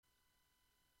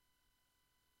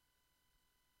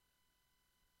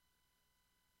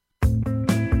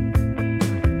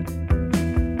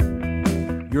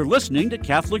You're listening to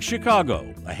Catholic Chicago.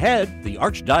 Ahead, the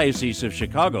Archdiocese of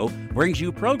Chicago brings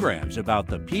you programs about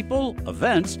the people,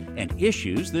 events, and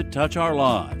issues that touch our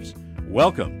lives.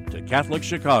 Welcome to Catholic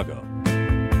Chicago.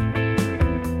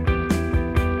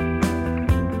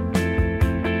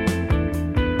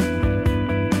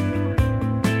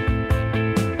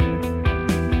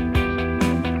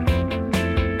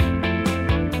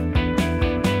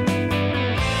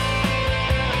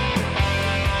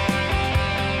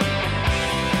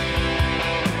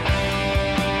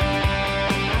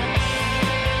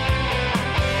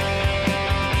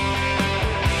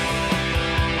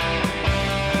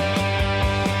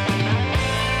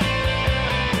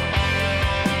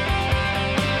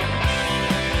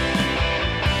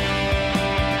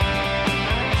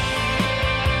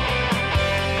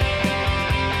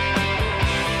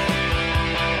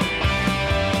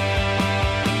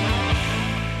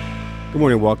 Good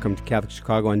morning. Welcome to Catholic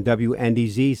Chicago on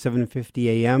WNDZ 750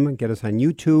 AM. Get us on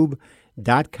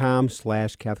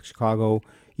youtube.com/Catholic Chicago,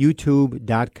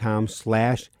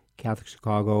 youtube.com/Catholic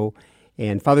Chicago.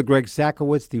 And Father Greg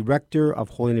Sakowicz, the rector of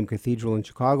Holy Name Cathedral in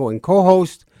Chicago, and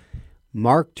co-host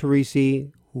Mark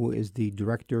Teresi, who is the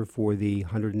director for the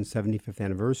 175th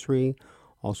anniversary,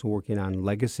 also working on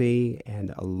legacy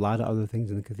and a lot of other things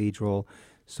in the cathedral.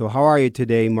 So how are you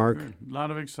today, Mark? A lot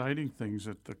of exciting things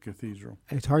at the cathedral.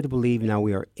 It's hard to believe now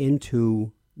we are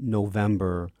into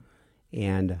November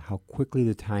and how quickly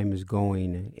the time is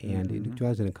going. And it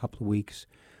does in a couple of weeks.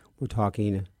 We're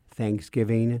talking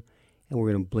Thanksgiving, and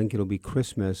we're going to blink, it'll be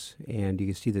Christmas. And you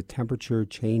can see the temperature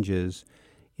changes.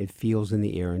 It feels in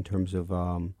the air in terms of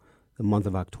the month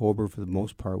of October, for the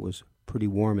most part, was pretty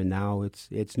warm. And now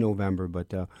it's November.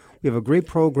 But we have a great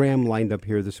program lined up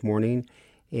here this morning.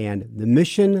 And the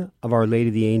mission of Our Lady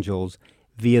of the Angels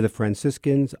via the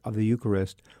Franciscans of the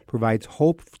Eucharist provides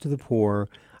hope to the poor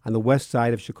on the west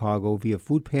side of Chicago via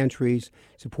food pantries,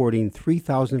 supporting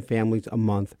 3,000 families a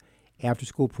month,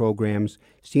 after-school programs,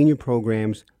 senior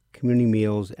programs, community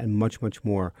meals, and much, much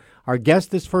more. Our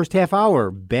guest this first half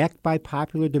hour, backed by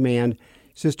popular demand,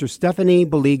 Sister Stephanie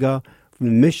Baliga from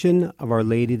the mission of Our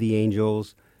Lady of the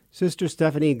Angels. Sister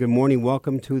Stephanie, good morning.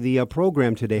 Welcome to the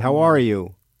program today. How are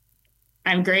you?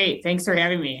 I'm great. Thanks for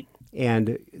having me.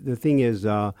 And the thing is,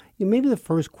 maybe the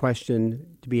first question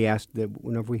to be asked that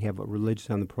whenever we have a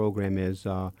religious on the program is,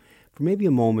 for maybe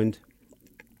a moment,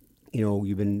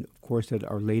 you've been, of course, at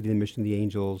Our Lady of the Mission of the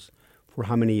Angels for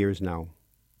how many years now?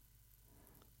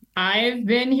 I've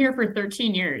been here for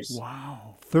 13 years.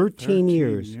 Wow. 13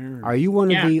 years. Are you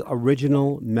one of the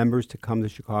original members to come to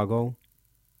Chicago?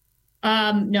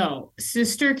 No.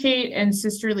 Sister Kate and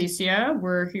Sister Alicia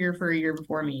were here for a year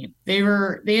before me. They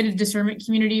had a discernment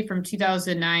community from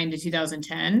 2009 to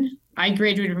 2010. I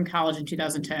graduated from college in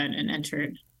 2010 and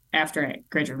entered after I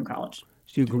graduated from college.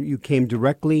 So you came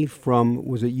directly from,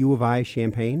 was it U of I,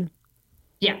 Champaign?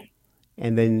 Yeah.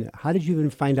 And then how did you even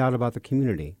find out about the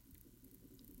community?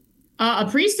 A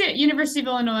priest at University of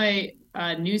Illinois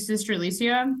knew Sister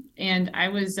Alicia, and I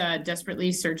was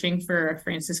desperately searching for a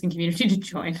Franciscan community to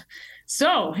join.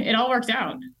 So it all worked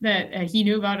out that he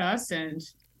knew about us and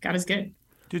got us good.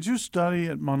 Did you study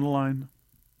at Mundelein?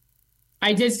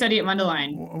 I did study at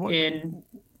Mundelein in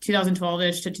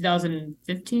 2012-ish to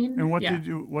 2015. And what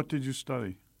did you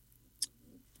study?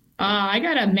 I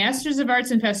got a Master's of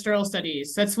Arts in Pastoral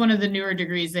Studies. That's one of the newer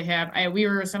degrees they have. We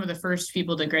were some of the first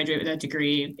people to graduate with that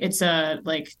degree. It's a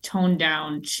toned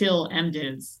down, chill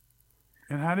MDiv.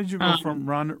 And how did you go from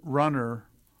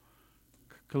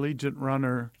collegiate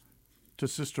runner, to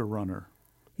sister runner?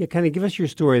 Yeah, kind of give us your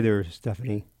story there,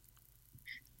 Stephanie.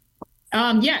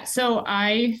 So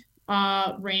I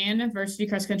ran varsity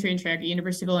cross country and track at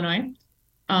University of Illinois,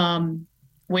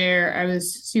 where I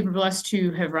was super blessed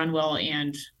to have run well,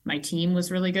 and my team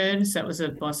was really good, so that was a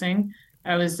blessing.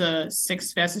 I was the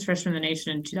sixth fastest freshman in the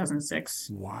nation in 2006.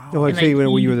 Wow. So I'd say you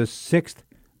were the sixth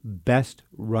best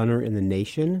runner in the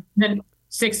nation? Then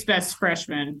sixth best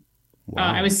freshman.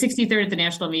 Wow. I was 63rd at the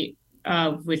national meet,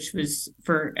 which was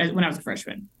when I was a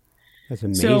freshman. That's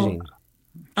amazing.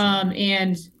 So,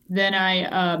 and then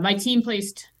my team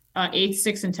placed 8th,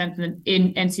 6th, and 10th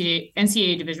in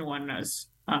NCAA Division I when I was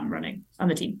running on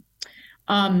the team.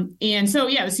 And so,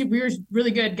 we were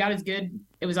really good, got us good.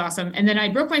 It was awesome. And then I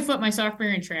broke my foot my sophomore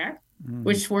year in track,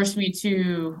 which forced me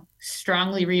to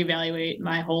strongly reevaluate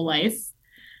my whole life.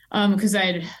 Because I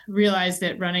had realized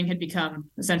that running had become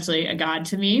essentially a god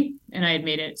to me, and I had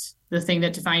made it the thing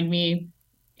that defined me,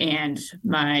 and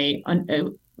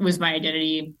it was my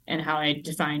identity and how I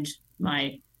defined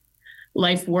my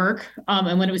life work.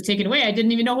 And when it was taken away, I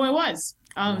didn't even know who I was.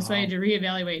 So I had to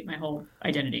reevaluate my whole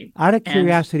identity. Out of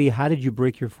curiosity, how did you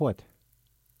break your foot?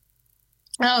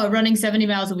 Oh, running 70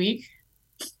 miles a week.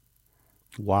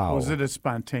 Wow. Was it a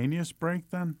spontaneous break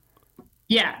then?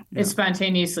 Yeah, it's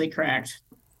spontaneously correct.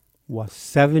 Well,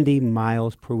 70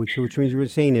 miles per week. So which means what you're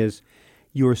saying is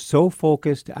you were so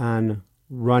focused on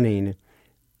running,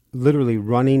 literally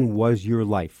running was your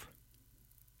life.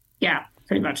 Yeah,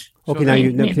 pretty much. Okay, So now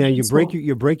then-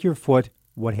 you break your foot.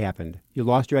 What happened? You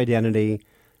lost your identity.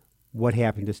 What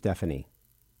happened to Stephanie?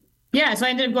 Yeah, so I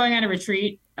ended up going on a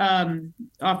retreat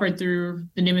offered through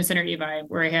the Newman Center EVI,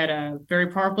 where I had a very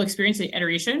powerful experience at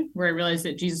adoration, where I realized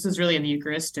that Jesus was really in the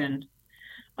Eucharist and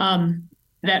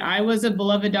that I was a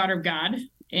beloved daughter of God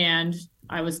and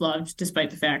I was loved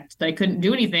despite the fact that I couldn't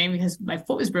do anything because my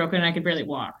foot was broken and I could barely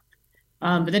walk.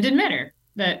 But that didn't matter,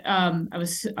 that I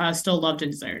was still loved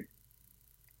and desired.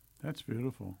 That's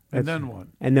beautiful. And then what?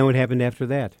 And then what happened after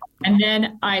that? And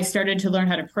then I started to learn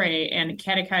how to pray and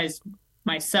catechize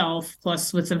myself,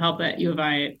 plus with some help at U of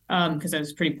I, because I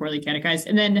was pretty poorly catechized.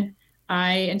 And then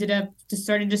I ended up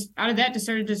started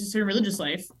a religious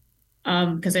life,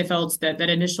 because I felt that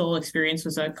initial experience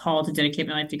was a call to dedicate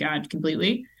my life to God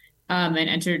completely, and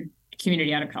entered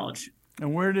community out of college.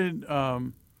 And where did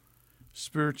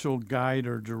spiritual guide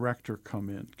or director come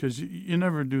in? Because you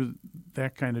never do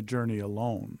that kind of journey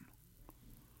alone.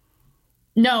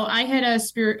 No, I had a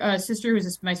sister who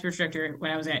was my spiritual director when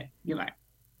I was at U of I.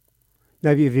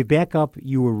 Now, if you back up,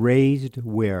 you were raised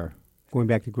where? Going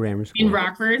back to grammar school. In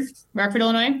Rockford,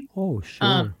 Illinois. Oh,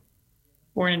 sure.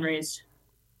 Born and raised.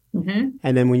 Mm-hmm.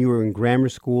 And then when you were in grammar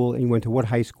school, and you went to what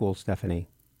high school, Stephanie?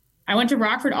 I went to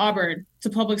Rockford Auburn. It's a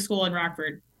public school in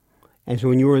Rockford. And so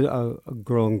when you were a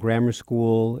girl in grammar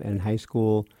school and high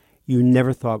school, you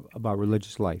never thought about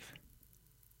religious life?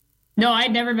 No,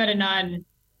 I'd never met a nun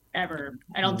ever,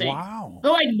 I don't think. Wow.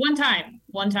 Oh, one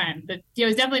time. But it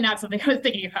was definitely not something I was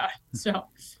thinking about. So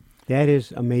That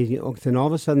is amazing. Oh, then all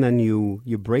of a sudden, then you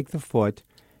break the foot.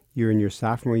 You're in your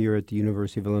sophomore year at the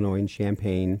University of Illinois in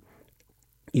Champaign.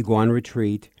 You go on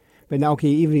retreat. But now, okay,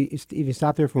 even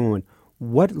stop there for a moment.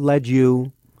 What led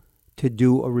you to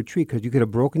do a retreat? Because you could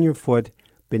have broken your foot,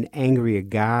 been angry at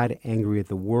God, angry at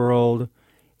the world,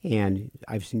 and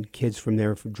I've seen kids from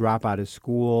there drop out of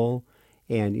school,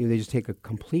 and they just take a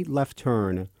complete left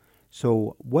turn.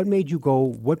 So what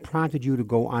prompted you to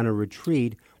go on a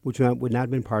retreat, which would not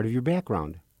have been part of your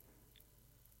background?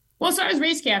 Well, so I was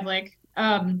raised Catholic,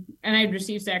 and I'd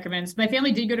received sacraments. My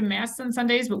family did go to Mass on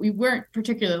Sundays, but we weren't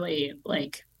particularly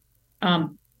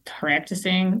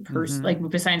practicing,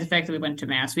 besides the fact that we went to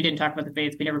Mass. We didn't talk about the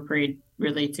faith. We never prayed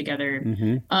really together.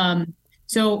 Mm-hmm.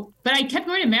 But I kept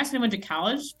going to Mass when I went to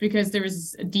college because there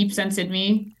was a deep sense in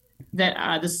me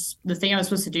that the thing I was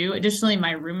supposed to do. Additionally,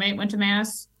 my roommate went to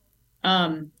Mass,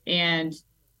 and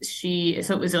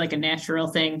so it was like a natural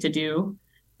thing to do.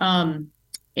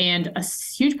 And a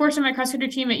huge portion of my cross country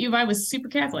team at U of I was super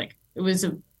Catholic. It was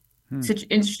such an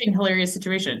interesting, hilarious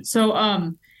situation. So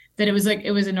that it was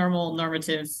a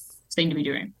normative thing to be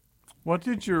doing. What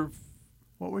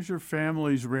was your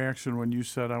family's reaction when you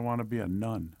said, "I want to be a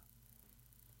nun"?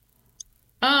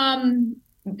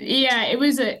 Yeah, it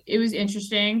was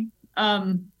interesting.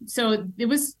 So it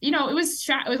was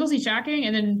mostly shocking,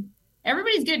 and then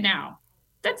everybody's good now.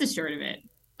 That's the short of it.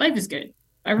 Life is good.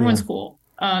 Everyone's cool.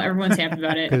 Everyone's happy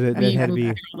about it. That had to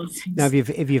be. Now,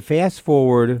 if you fast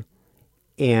forward,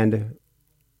 and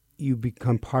you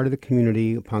become part of the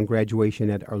community upon graduation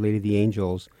at Our Lady of the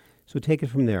Angels, so take it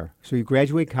from there. So you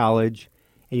graduate college,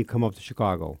 and you come up to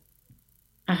Chicago.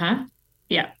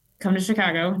 Yeah, come to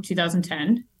Chicago in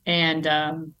 2010, and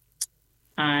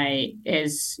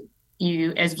as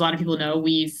a lot of people know,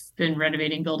 we've been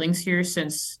renovating buildings here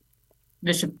since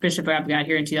Bishop Bob got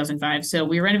here in 2005. So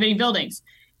we were renovating buildings,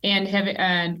 and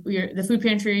the food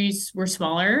pantries were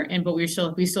smaller, but we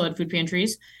still had food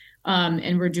pantries,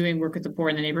 and we're doing work with the poor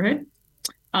in the neighborhood.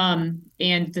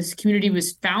 And this community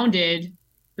was founded.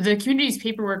 The community's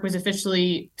paperwork was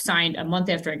officially signed a month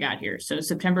after I got here. So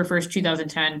September 1st,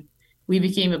 2010, we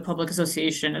became a public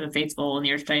association of the faithful in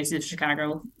the Archdiocese of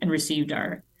Chicago and received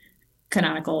our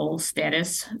canonical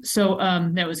status. So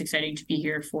that was exciting to be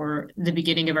here for the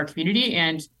beginning of our community.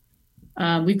 And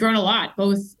we've grown a lot,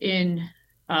 both in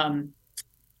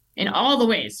all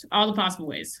the possible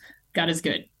ways. God is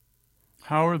good.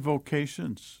 How are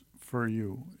vocations for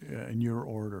you in your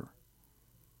order?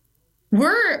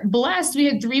 We're blessed. We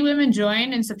had 3 women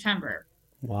join in September.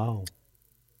 Wow.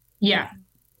 Yeah.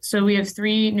 So we have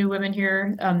 3 new women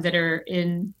here that are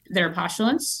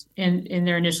postulants in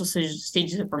their initial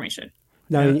stages of formation.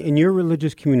 Now, in your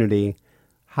religious community,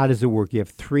 how does it work? You have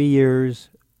 3 years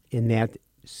in that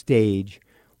stage.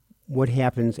 What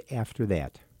happens after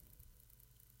that?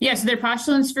 Yeah, so they're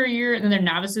postulants for a year, and then they're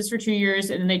novices for 2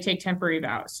 years, and then they take temporary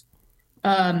vows.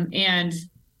 And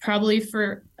probably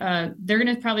they're going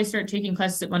to probably start taking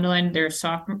classes at Mundelein.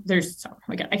 Oh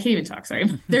my God, I can't even talk. Sorry.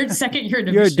 Their second year of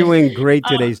You're division. doing great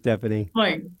today, Stephanie. Oh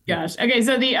my gosh. Okay,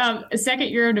 so the second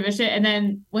year of division, and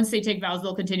then once they take vows,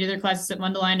 they'll continue their classes at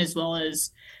Mundelein, as well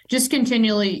as just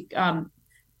continually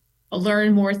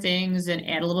learn more things and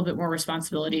add a little bit more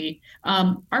responsibility.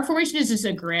 Our formation is just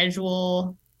a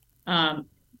gradual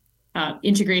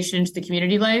integration into the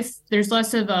community life. There's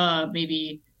less of a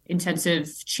maybe intensive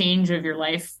change of your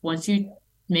life. Once you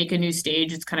make a new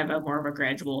stage, it's kind of more of a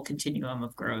gradual continuum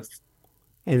of growth.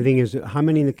 And the thing is, how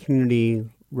many in the community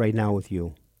right now with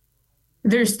you?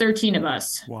 There's 13 of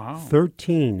us. Wow.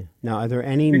 13. Now, are there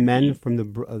any 13. men from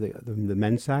the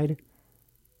men's side?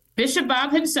 Bishop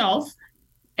Bob himself,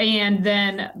 and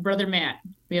then Brother Matt.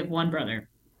 We have one brother.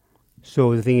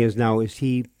 So the thing is now, is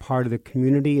he part of the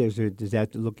community? Is that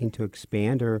looking to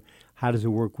expand, or how does it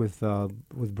work with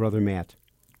Brother Matt?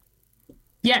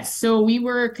 Yes, so we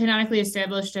were canonically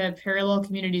established to have parallel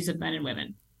communities of men and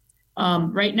women.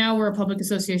 Right now, we're a public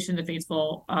association of the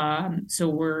faithful, so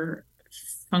we're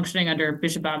functioning under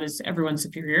Bishop Bob as everyone's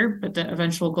superior, but the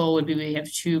eventual goal would be we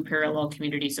have 2 parallel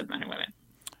communities of men and women.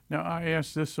 Now, I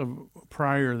asked this of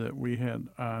prior that we had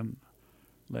on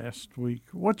last week.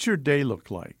 What's your day look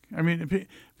like? I mean,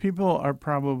 people are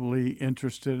probably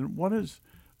interested in what does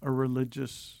a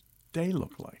religious day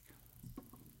look like?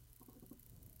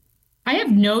 I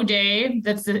have no day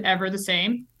that's ever the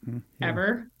same,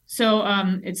 ever. So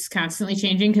it's constantly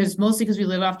changing mostly because we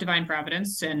live off divine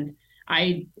providence, and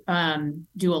I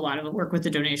do a lot of the work with the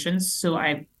donations. So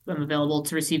I'm available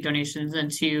to receive donations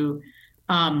and to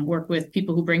work with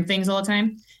people who bring things all the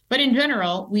time. But in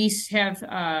general, we have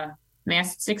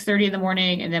Mass at 6:30 in the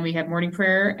morning, and then we have morning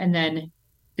prayer, and then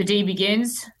the day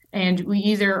begins, and we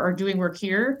either are doing work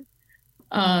here,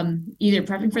 either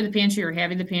prepping for the pantry or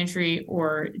having the pantry,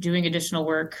 or doing additional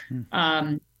work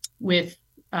with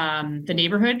the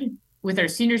neighborhood, with our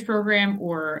seniors program,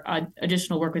 or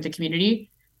additional work with the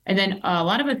community. And then a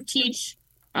lot of us teach.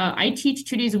 I teach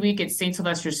 2 days a week at St.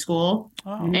 Sylvester's School,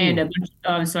 and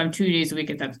so I'm 2 days a week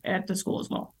at the school as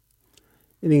well.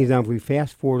 The thing is, now if we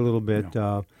fast forward a little bit,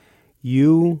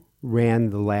 you ran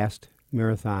the last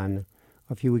marathon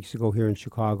a few weeks ago here in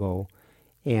Chicago.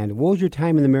 And what was your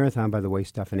time in the marathon, by the way,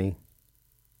 Stephanie?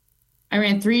 I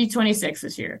ran 3:26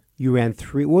 this year. You ran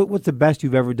 3. What's the best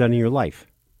you've ever done in your life?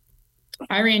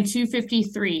 I ran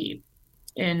 2:53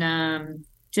 in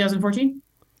 2014.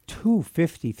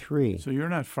 2:53. So you're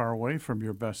not far away from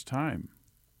your best time.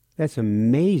 That's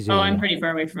amazing. Oh, I'm pretty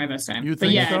far away from my best time. You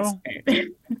think so?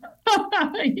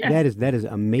 Yeah. That is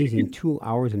amazing. 2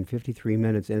 hours and 53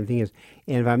 minutes. And the thing is,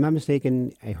 and if I'm not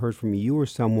mistaken, I heard from you or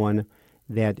someone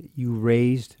that you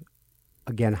raised,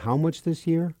 again, how much this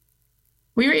year?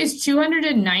 We raised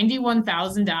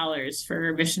 $291,000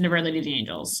 for Mission of Our Lady of the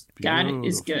Angels. Beautiful. God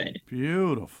is good.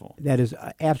 Beautiful. That is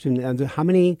absolutely. How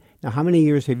many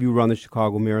years have you run the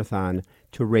Chicago Marathon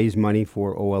to raise money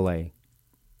for OLA?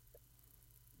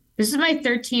 This is my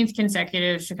 13th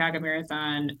consecutive Chicago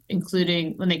Marathon,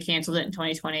 including when they canceled it in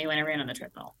 2020 when I ran on the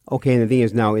treadmill. Okay, and the thing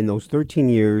is now, in those 13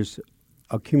 years,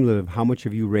 accumulative, how much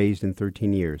have you raised in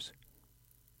 13 years?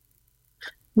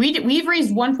 We've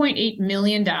raised $1.8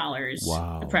 million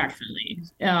Wow. approximately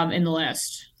in the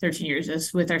last 13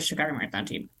 years with our Chicago Marathon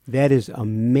team. That is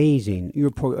amazing.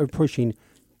 You're pushing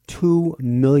 $2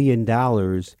 million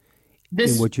in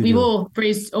what you do. We will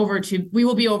be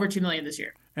over $2 million this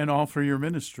year. And all for your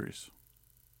ministries.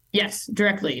 Yes,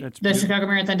 directly. That's the Chicago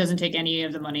Marathon doesn't take any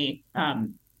of the money.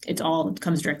 It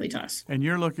comes directly to us. And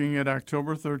you're looking at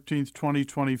October 13th,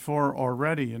 2024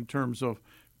 already in terms of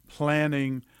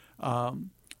planning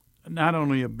not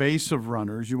only a base of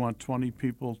runners. You want 20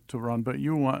 people to run, but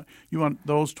you want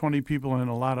those 20 people and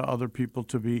a lot of other people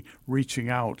to be reaching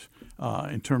out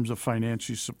in terms of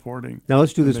financially supporting. Now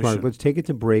let's do this, Mark. Let's take it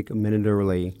to break a minute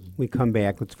early. We come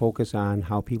back. Let's focus on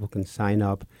how people can sign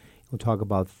up. We'll talk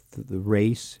about the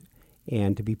race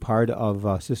and to be part of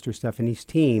Sister Stephanie's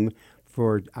team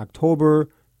for October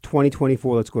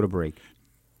 2024. Let's go to break.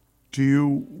 Do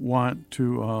you want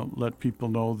to let people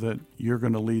know that you're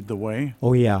going to lead the way?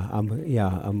 Oh yeah,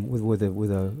 with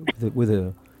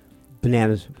a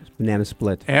banana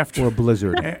split or a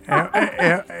blizzard.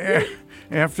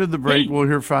 After the break, we'll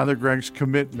hear Father Greg's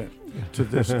commitment to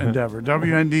this endeavor.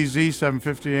 WNDZ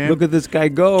 750 AM. Look at this guy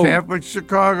go. Catholic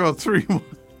Chicago 3.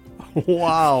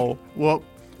 Wow. Well,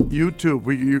 YouTube.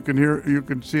 You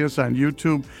can see us on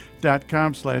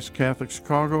YouTube.com/Catholic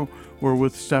Chicago, We're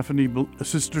with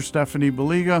Sister Stephanie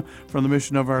Baliga from the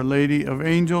Mission of Our Lady of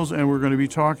Angels, and we're going to be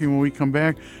talking when we come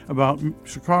back about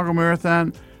Chicago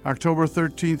Marathon, October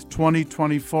 13th,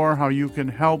 2024, how you can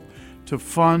help to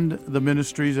fund the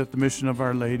ministries at the Mission of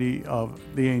Our Lady of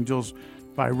the Angels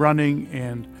by running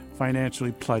and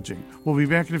financially pledging. We'll be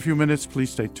back in a few minutes.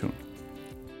 Please stay tuned.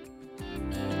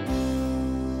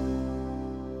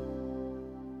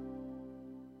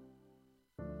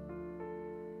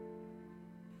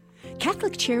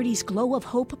 Catholic Charities Glow of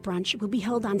Hope brunch will be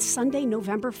held on Sunday,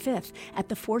 November 5th at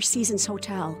the Four Seasons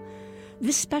Hotel.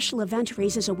 This special event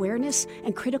raises awareness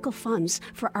and critical funds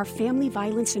for our family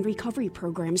violence and recovery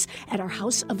programs at our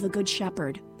House of the Good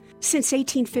Shepherd. Since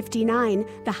 1859,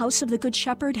 the House of the Good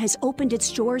Shepherd has opened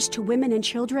its doors to women and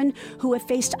children who have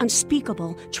faced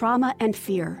unspeakable trauma and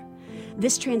fear.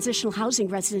 This transitional housing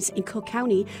residence in Cook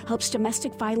County helps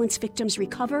domestic violence victims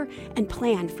recover and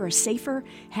plan for a safer,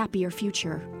 happier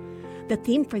future. The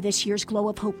theme for this year's Glow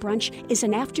of Hope brunch is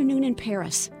An Afternoon in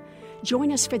Paris.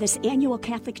 Join us for this annual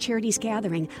Catholic Charities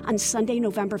gathering on Sunday,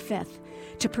 November 5th.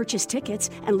 To purchase tickets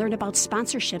and learn about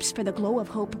sponsorships for the Glow of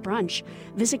Hope brunch,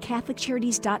 visit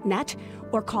CatholicCharities.net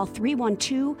or call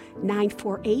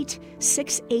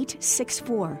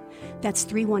 312-948-6864. That's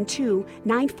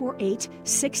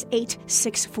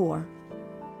 312-948-6864.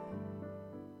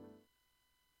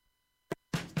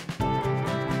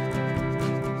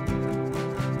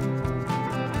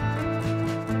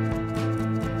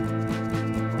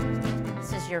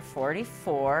 Year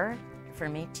 44 for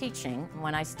me teaching.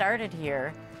 When I started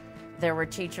here, there were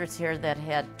teachers here that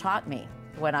had taught me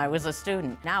when I was a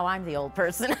student. Now I'm the old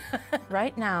person.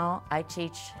 Right now, I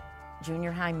teach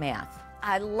junior high math.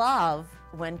 I love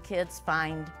when kids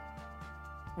find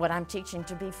what I'm teaching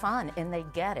to be fun and they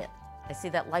get it. I see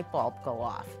that light bulb go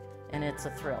off and it's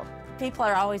a thrill. People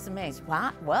are always amazed.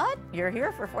 What? You're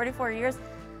here for 44 years?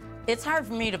 It's hard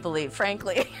for me to believe,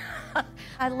 frankly.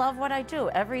 I love what I do.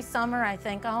 Every summer I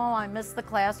think, oh, I miss the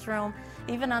classroom.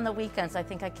 Even on the weekends, I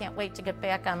think I can't wait to get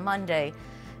back on Monday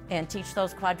and teach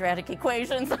those quadratic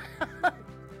equations.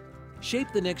 Shape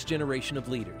the next generation of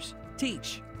leaders.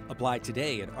 Teach. Apply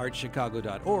today at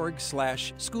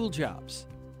archchicago.org/schooljobs.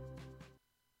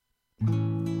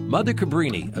 Mother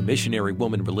Cabrini, a missionary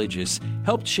woman religious,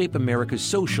 helped shape America's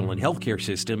social and healthcare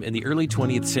system in the early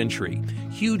 20th century,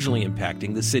 hugely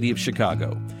impacting the city of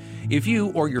Chicago. If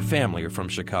you or your family are from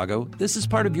Chicago, this is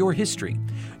part of your history.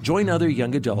 Join other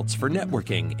young adults for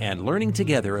networking and learning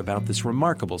together about this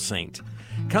remarkable saint.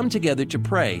 Come together to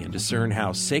pray and discern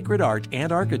how sacred art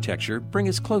and architecture bring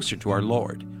us closer to our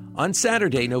Lord. On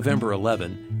Saturday, November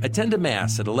 11, attend a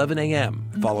Mass at 11 a.m.,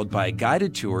 followed by a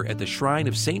guided tour at the Shrine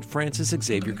of St. Francis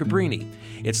Xavier Cabrini.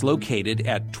 It's located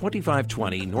at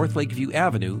 2520 North Lakeview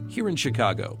Avenue here in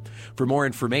Chicago. For more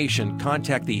information,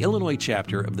 contact the Illinois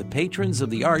chapter of the Patrons of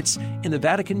the Arts in the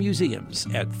Vatican Museums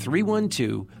at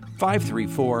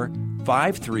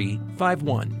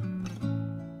 312-534-5351.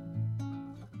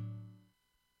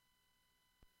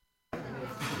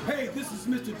 Hey, this is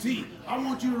Mr. T. I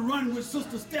want you to run with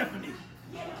Sister Stephanie.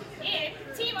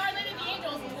 It's Team Our Lady of the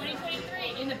Angels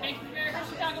 2023 in the Bank of America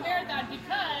Chicago Marathon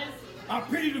because I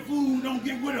pity the fool who don't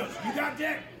get with us. You got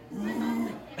that? Ooh.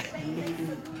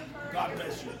 God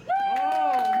bless you.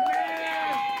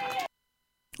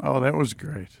 Oh, that was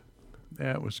great.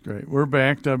 That was great. We're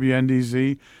back,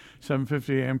 WNDZ,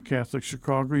 750 AM Catholic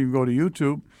Chicago. You can go to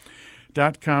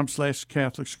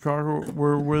YouTube.com/Catholic Chicago.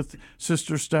 We're with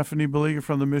Sister Stephanie Baliga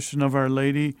from the Mission of Our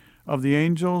Lady of the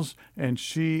Angels, and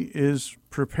she is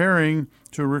preparing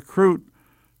to recruit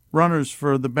runners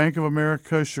for the Bank of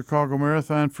America Chicago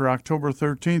Marathon for October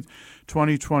 13th,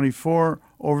 2024.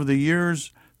 Over the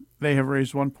years, they have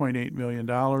raised $1.8 million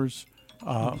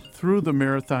through the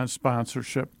marathon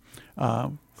sponsorship.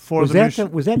 For was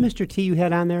that Mr. T you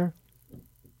had on there?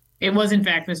 it was in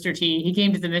fact Mr. T. He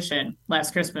came to the mission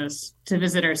last Christmas to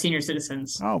visit our senior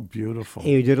citizens. Oh, beautiful.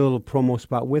 And you did a little promo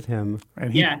spot with him.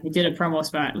 And he did a promo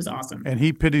spot. It was awesome. And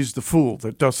he pities the fool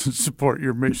that doesn't support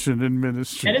your mission and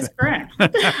ministry. That is correct.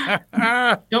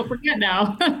 Don't forget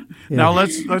now. Now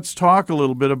let's talk a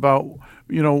little bit about,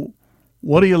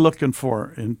 what are you looking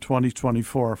for in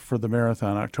 2024 for the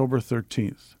marathon, October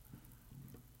 13th?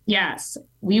 Yes,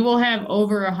 we will have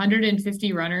over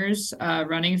 150 runners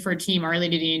running for Team Our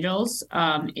Lady of the Angels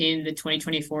in the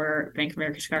 2024 Bank of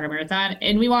America Chicago Marathon.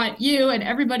 And we want you and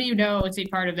everybody you know to be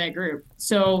part of that group.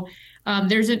 So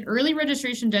there's an early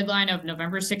registration deadline of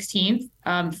November 16th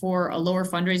for a lower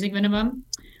fundraising minimum.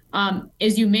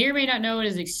 As you may or may not know, it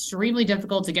is extremely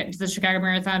difficult to get into the Chicago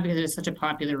Marathon because it is such a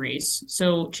popular race.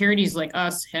 So charities like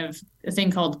us have a thing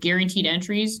called guaranteed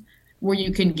entries, where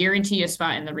you can guarantee a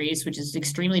spot in the race, which is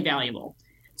extremely valuable.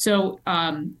 So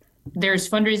there's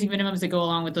fundraising minimums that go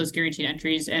along with those guaranteed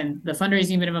entries, and the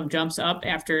fundraising minimum jumps up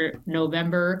after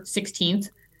November 16th.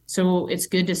 So it's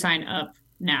good to sign up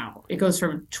now. It goes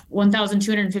from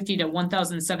 1,250 to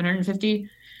 1,750,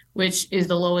 which is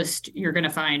the lowest you're going to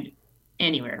find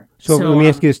anywhere. So let me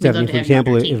ask you, Stephanie, for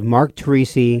example, if Mark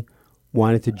Teresi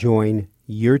wanted to join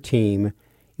your team,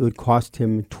 it would cost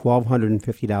him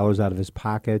 $1,250 out of his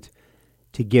pocket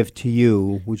to give to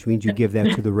you, which means you give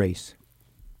that to the race.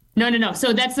 No.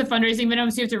 So that's the fundraising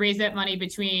minimum. So you have to raise that money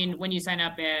between when you sign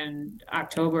up and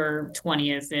October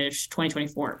 20th-ish,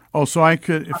 2024. Oh, so I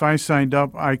could, if I signed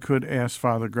up, I could ask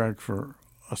Father Greg for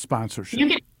a sponsorship. You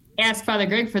could ask Father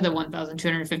Greg for the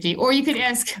 1,250, or you could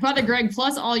ask Father Greg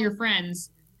plus all your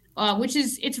friends,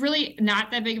 it's really not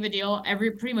that big of a deal.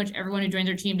 Pretty much everyone who joins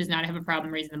our team does not have a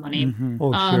problem raising the money. Mm-hmm.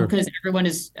 Oh, sure. Because everyone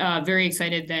is very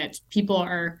excited that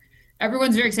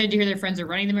everyone's very excited to hear their friends are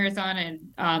running the marathon, and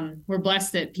we're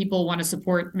blessed that people want to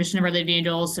support Mission of Our Lady of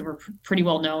Angels, so we're pretty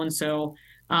well known. So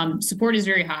support is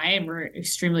very high, and we're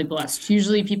extremely blessed.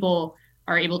 Usually people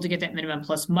are able to get that minimum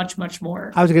plus much, much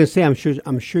more. I was going to say,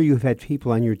 I'm sure you've had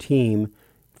people on your team,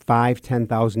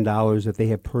 $5,000-$10,000 that they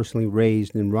have personally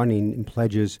raised in running in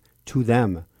pledges to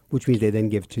them, which means they then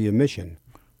give to your mission.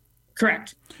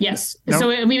 Correct. Yes. No. So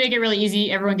we make it really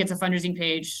easy. Everyone gets a fundraising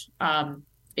page.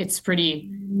 It's pretty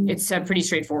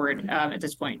straightforward at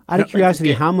this point. Out of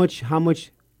curiosity, how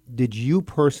much did you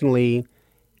personally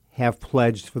have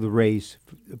pledged for the race?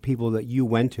 People that you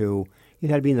went to, it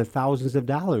had to be in the thousands of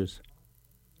dollars.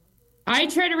 I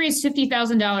try to raise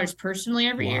 $50,000 personally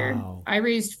every year. Wow. I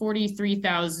raised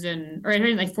 $43,000, or I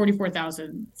raised like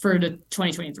 $44,000 for the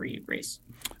 2023 race.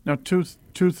 Now, two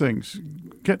things.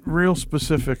 Get real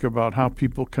specific about how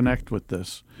people connect with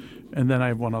this, and then I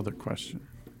have one other question.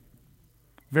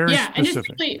 Very specific. And just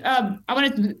quickly,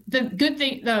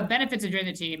 the benefits of joining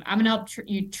the team. I'm going to help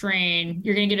you train.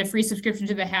 You're going to get a free subscription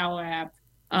to the HAL app.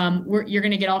 You're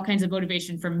going to get all kinds of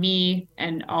motivation from me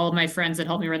and all of my friends that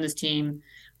help me run this team.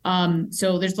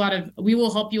 So there's we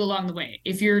will help you along the way.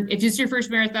 If it's your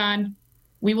first marathon,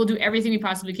 we will do everything we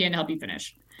possibly can to help you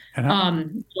finish.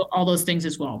 And all those things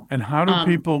as well. And how do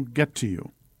people get to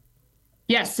you?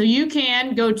 Yes. So you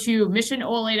can go to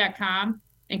missionola.com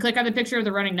and click on the picture of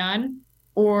the running nun,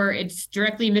 or it's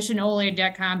directly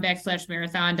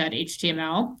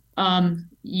missionola.com/marathon.html.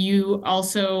 You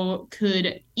also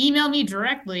could email me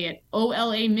directly at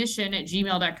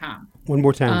olamission@gmail.com. One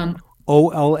more time.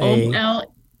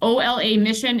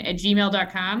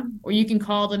 olamission@gmail.com, or you can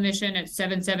call the mission at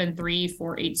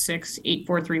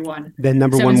 773-486-8431. That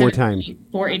number one more time.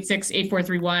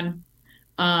 486-8431.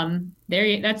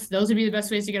 Those would be the best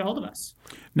ways to get a hold of us.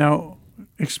 Now,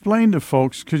 explain to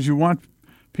folks, because you want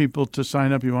people to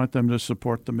sign up, you want them to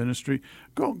support the ministry.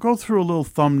 Go through a little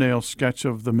thumbnail sketch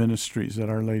of the ministries at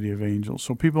Our Lady of Angels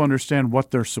so people understand what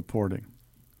they're supporting.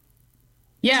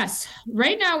 Yes.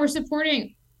 Right now we're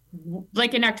supporting,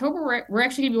 like in October, we're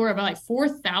actually going to be about like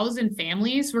 4,000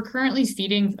 families. We're currently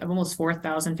feeding almost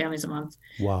 4,000 families a month.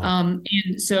 Wow. And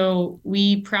so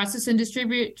we process and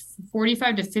distribute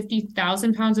 45 to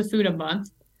 50,000 pounds of food a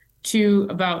month to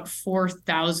about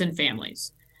 4,000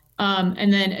 families.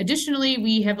 And then additionally,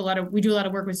 we do a lot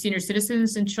of work with senior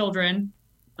citizens and children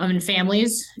and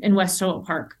families in West Howell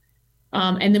Park.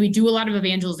 And then we do a lot of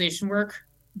evangelization work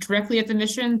directly at the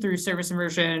mission through service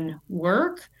immersion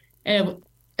work,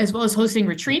 as well as hosting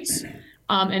retreats.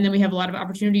 And then we have a lot of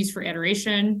opportunities for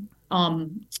adoration.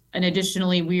 And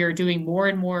additionally, we are doing more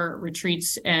and more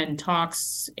retreats and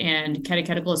talks and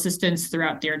catechetical assistance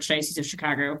throughout the Archdiocese of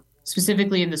Chicago,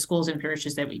 specifically in the schools and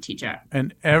parishes that we teach at.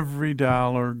 And every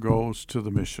dollar goes to the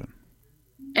mission.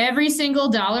 Every single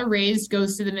dollar raised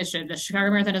goes to the mission. The Chicago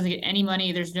Marathon doesn't get any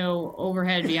money. There's no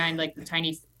overhead behind like the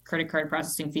tiny credit card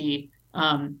processing fee.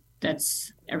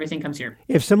 Everything comes here.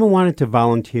 If someone wanted to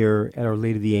volunteer at Our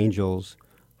Lady of the Angels,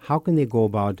 how can they go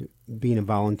about being a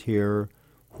volunteer?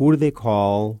 Who do they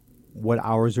call? What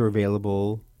hours are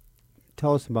available?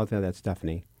 Tell us about that,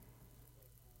 Stephanie.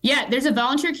 Yeah, there's a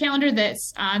volunteer calendar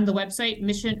that's on the website,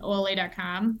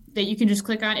 missionola.com, that you can just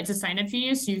click on. It's a sign-up for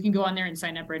you, so you can go on there and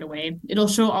sign up right away. It'll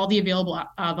show all the available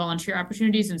volunteer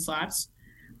opportunities and slots.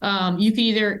 You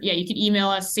can email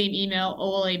us, same email,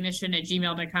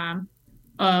 olamission@gmail.com,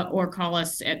 or call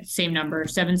us at the same number,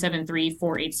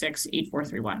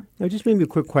 773-486-8431. Now, just maybe a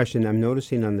quick question. I'm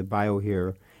noticing on the bio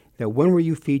here that when were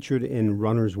you featured in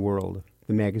Runner's World,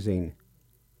 the magazine?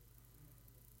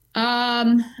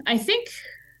 I think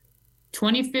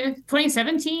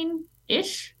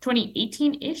 2017-ish,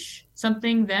 2018-ish,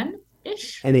 something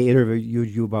then-ish. And they interviewed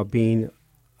you about being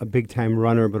a big-time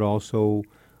runner, but also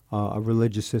a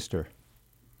religious sister.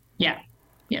 Yeah.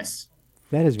 Yes.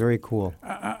 That is very cool.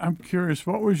 I'm curious,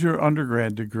 what was your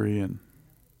undergrad degree in?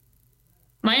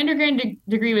 My undergrad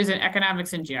degree was in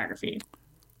economics and geography.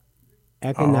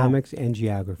 Economics and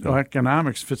geography. So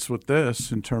economics fits with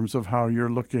this in terms of how you're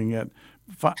looking at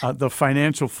the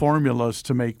financial formulas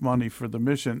to make money for the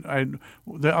mission.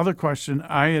 The other question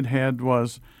I had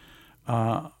was,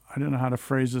 I don't know how to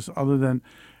phrase this other than,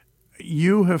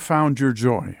 you have found your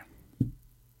joy.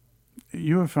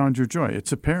 You have found your joy.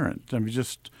 It's apparent. I mean,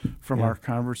 just from our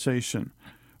conversation.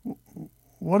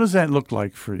 What does that look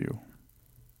like for you?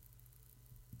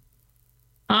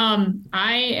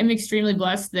 I am extremely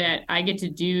blessed that I get to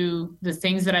do the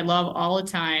things that I love all the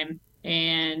time,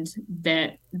 and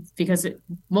that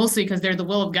mostly because they're the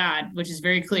will of God, which is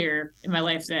very clear in my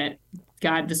life that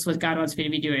this is what God wants me to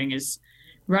be doing, is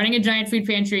running a giant food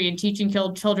pantry and teaching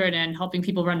children and helping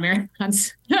people run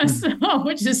marathons,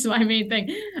 which is my main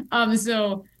thing.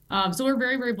 So we're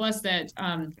very, very blessed that,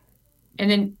 and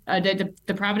then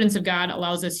the providence of God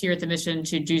allows us here at the mission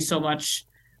to do so much,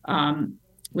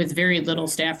 with very little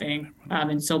staffing,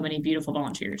 and so many beautiful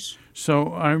volunteers.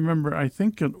 So I remember, I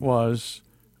think it was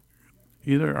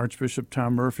either Archbishop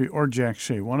Tom Murphy or Jack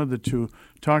Shea, one of the two,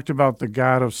 talked about the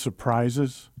God of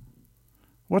surprises.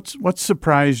 What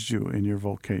surprised you in your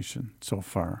vocation so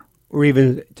far? Or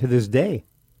even to this day?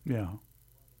 Yeah.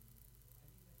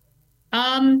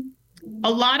 A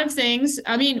lot of things.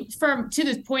 I mean, to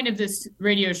the point of this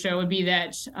radio show would be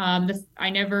that I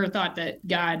never thought that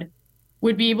God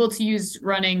would be able to use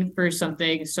running for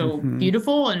something so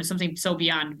beautiful and something so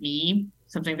beyond me,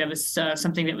 something that was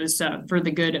for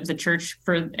the good of the church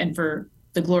and for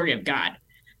the glory of God.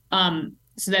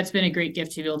 So that's been a great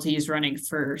gift to be able to use running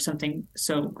for something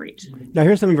so great. Now,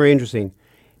 here's something very interesting.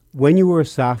 When you were a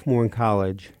sophomore in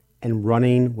college and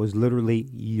running was literally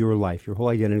your life, your whole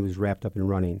identity was wrapped up in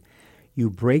running,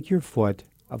 you break your foot.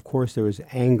 Of course, there was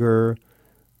anger,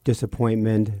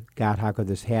 disappointment. God, how could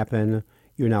this happen?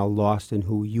 You're now lost in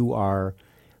who you are.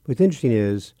 What's interesting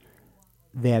is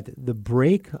that the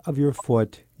break of your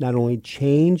foot not only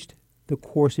changed the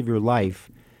course of your life,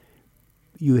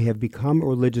 you have become a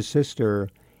religious sister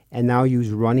and now use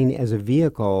running as a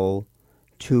vehicle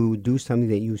to do something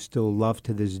that you still love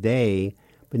to this day,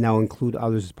 but now include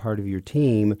others as part of your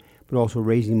team, but also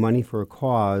raising money for a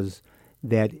cause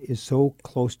that is so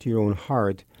close to your own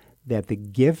heart that the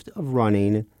gift of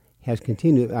running has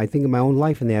continued. I think of my own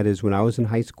life, and that is when I was in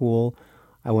high school,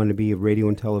 I wanted to be a radio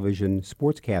and television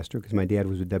sportscaster because my dad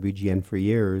was with WGN for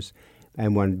years. I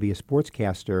wanted to be a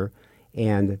sportscaster,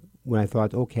 and when I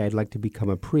thought, okay, I'd like to become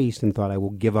a priest, and thought I will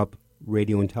give up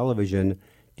radio and television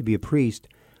to be a priest,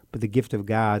 but the gift of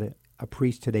God, a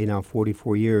priest today now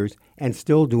 44 years, and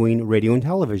still doing radio and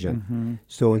television.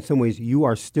 So in some ways, you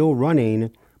are still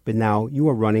running, but now you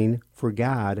are running for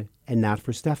God and not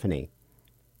for Stephanie.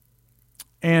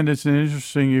 And it's an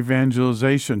interesting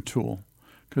evangelization tool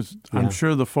because I'm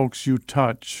sure the folks you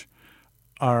touch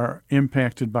are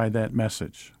impacted by that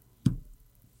message.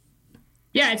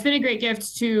 Yeah, it's been a great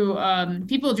gift to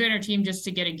people join our team just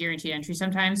to get a guaranteed entry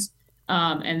sometimes.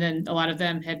 And then a lot of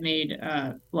them have made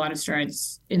a lot of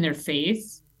strides in their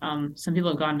faith. Some people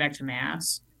have gone back to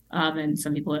Mass, and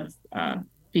some people have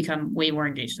become way more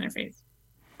engaged in their faith.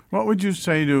 What would you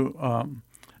say to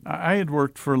I had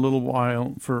worked for a little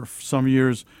while, for some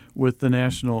years, with the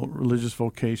National Religious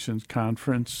Vocations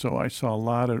Conference, so I saw a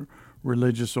lot of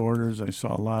religious orders. I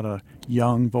saw a lot of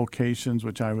young vocations,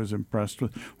 which I was impressed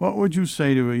with. What would you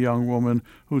say to a young woman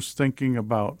who's thinking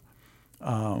about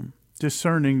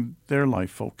discerning their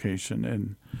life vocation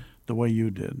in the way you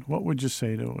did? What would you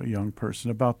say to a young person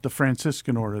about the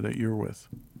Franciscan order that you're with?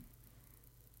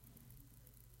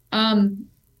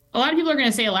 A lot of people are going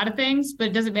to say a lot of things, but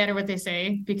it doesn't matter what they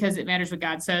say because it matters what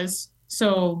God says.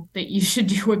 So that you should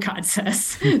do what God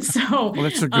says. So well,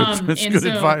 that's good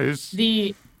advice.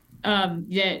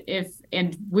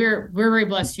 We're very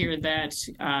blessed here that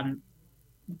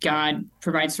God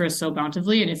provides for us so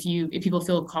bountifully. And if people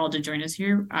feel called to join us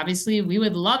here, obviously we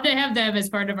would love to have them as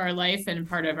part of our life and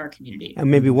part of our community. And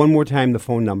maybe one more time the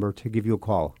phone number to give you a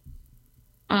call.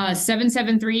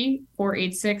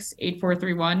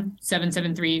 773-486-8431,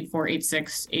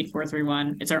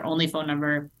 773-486-8431. It's our only phone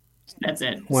number. That's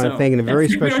it. I want to thank in a very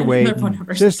special way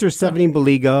Sister Stephanie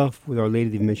Baliga with Our Lady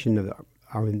of the Mission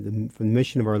from the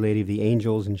Mission of Our Lady of the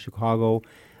Angels in Chicago.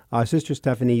 Sister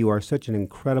Stephanie, you are such an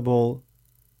incredible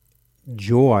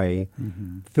joy,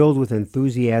 filled with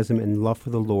enthusiasm and love for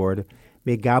the Lord.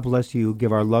 May God bless you.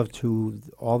 Give our love to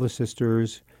all the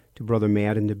sisters, to Brother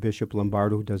Matt and to Bishop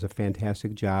Lombardo, who does a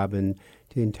fantastic job, and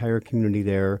to the entire community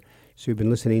there. So you've been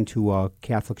listening to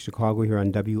Catholic Chicago here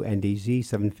on WNDZ,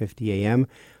 750 AM.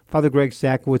 Father Greg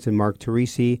Sakowicz and Mark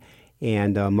Teresi.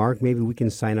 And Mark, maybe we can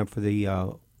sign up for the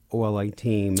OLA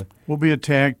team. We'll be a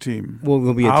tag team.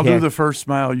 We'll be a I'll tag. do the first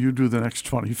mile, you do the next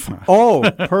 25. Oh,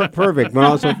 perfect. But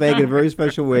also thank in a very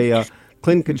special way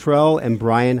Clint Cottrell and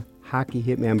Brian Hockey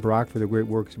Hitman Brock for their great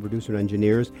work as producer and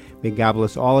engineers. May God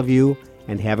bless all of you,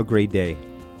 and have a great day.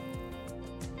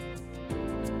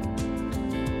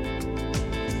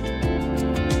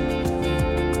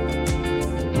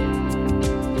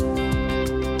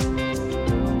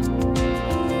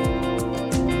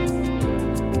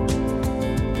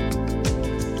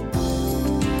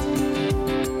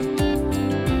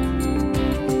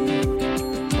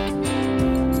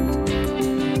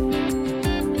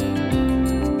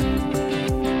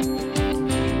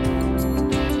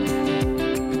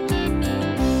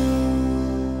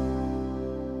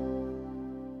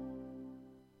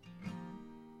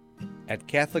 At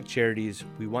Catholic Charities,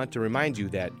 we want to remind you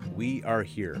that we are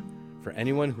here for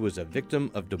anyone who is a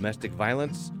victim of domestic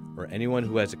violence or anyone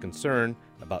who has a concern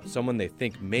about someone they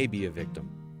think may be a victim.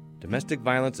 Domestic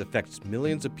violence affects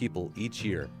millions of people each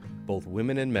year, both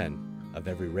women and men, of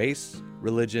every race,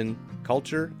 religion,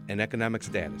 culture, and economic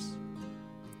status.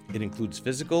 It includes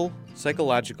physical,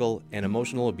 psychological, and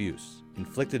emotional abuse,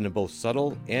 inflicted in both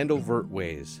subtle and overt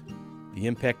ways. The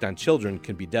impact on children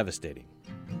can be devastating.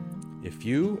 If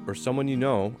you or someone you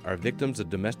know are victims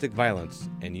of domestic violence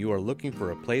and you are looking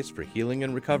for a place for healing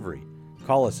and recovery,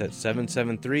 call us at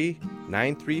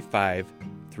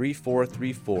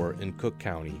 773-935-3434 in Cook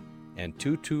County and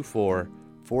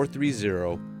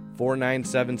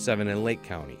 224-430-4977 in Lake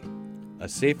County. A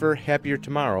safer, happier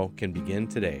tomorrow can begin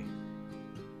today.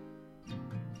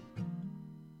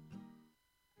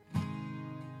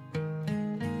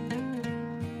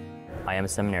 I am a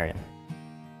seminarian.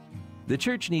 The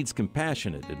church needs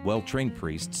compassionate and well-trained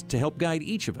priests to help guide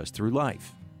each of us through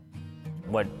life.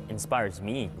 What inspires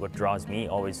me, what draws me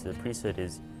always to the priesthood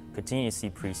is continue to see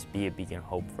priests be a beacon of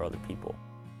hope for other people.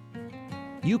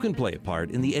 You can play a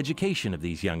part in the education of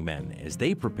these young men as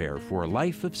they prepare for a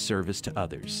life of service to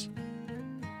others.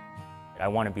 I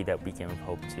want to be that beacon of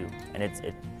hope too, and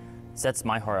it sets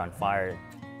my heart on fire.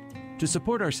 To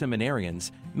support our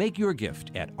seminarians, make your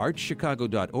gift at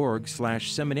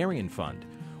archchicago.org/seminarian fund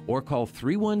or call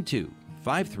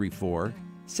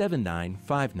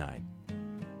 312-534-7959.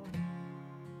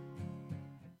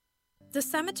 The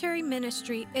Cemetery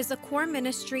Ministry is a core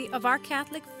ministry of our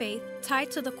Catholic faith tied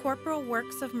to the corporal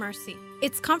works of mercy.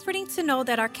 It's comforting to know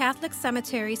that our Catholic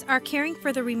cemeteries are caring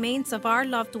for the remains of our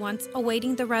loved ones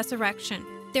awaiting the resurrection.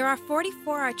 There are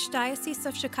 44 Archdiocese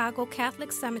of Chicago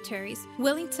Catholic cemeteries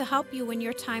willing to help you in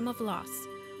your time of loss.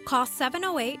 Call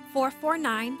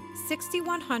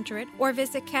 708-449-6100 or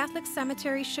visit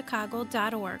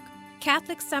CatholicCemeteriesChicago.org.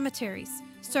 Catholic Cemeteries,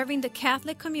 serving the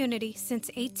Catholic community since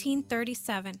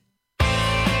 1837.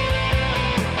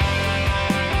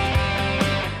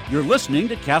 You're listening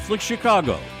to Catholic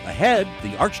Chicago. Ahead,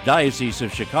 the Archdiocese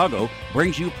of Chicago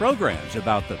brings you programs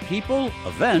about the people,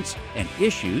 events, and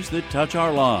issues that touch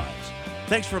our lives.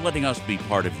 Thanks for letting us be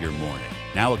part of your morning.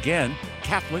 Now again,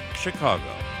 Catholic Chicago.